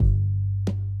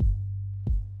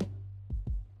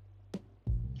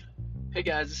Hey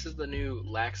guys, this is the new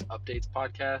Lax Updates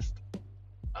podcast.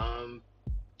 Um,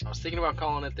 I was thinking about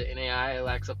calling it the NAI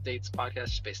Lax Updates podcast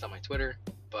just based on my Twitter,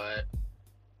 but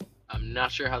I'm not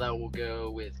sure how that will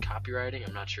go with copywriting.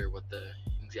 I'm not sure what the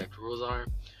exact rules are.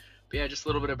 But yeah, just a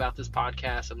little bit about this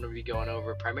podcast. I'm going to be going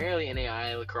over primarily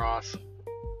NAI lacrosse.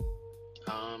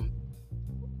 Um,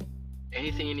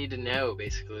 Anything you need to know,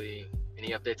 basically.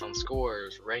 Any updates on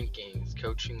scores, rankings,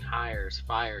 coaching hires,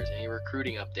 fires, any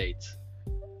recruiting updates.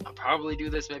 I'll probably do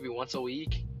this maybe once a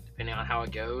week, depending on how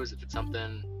it goes. If it's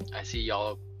something I see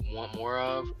y'all want more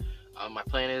of, my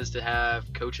plan is to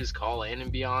have coaches call in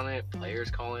and be on it, players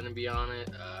call in and be on it,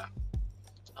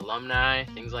 alumni,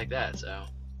 things like that. So,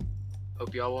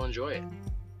 hope y'all will enjoy it.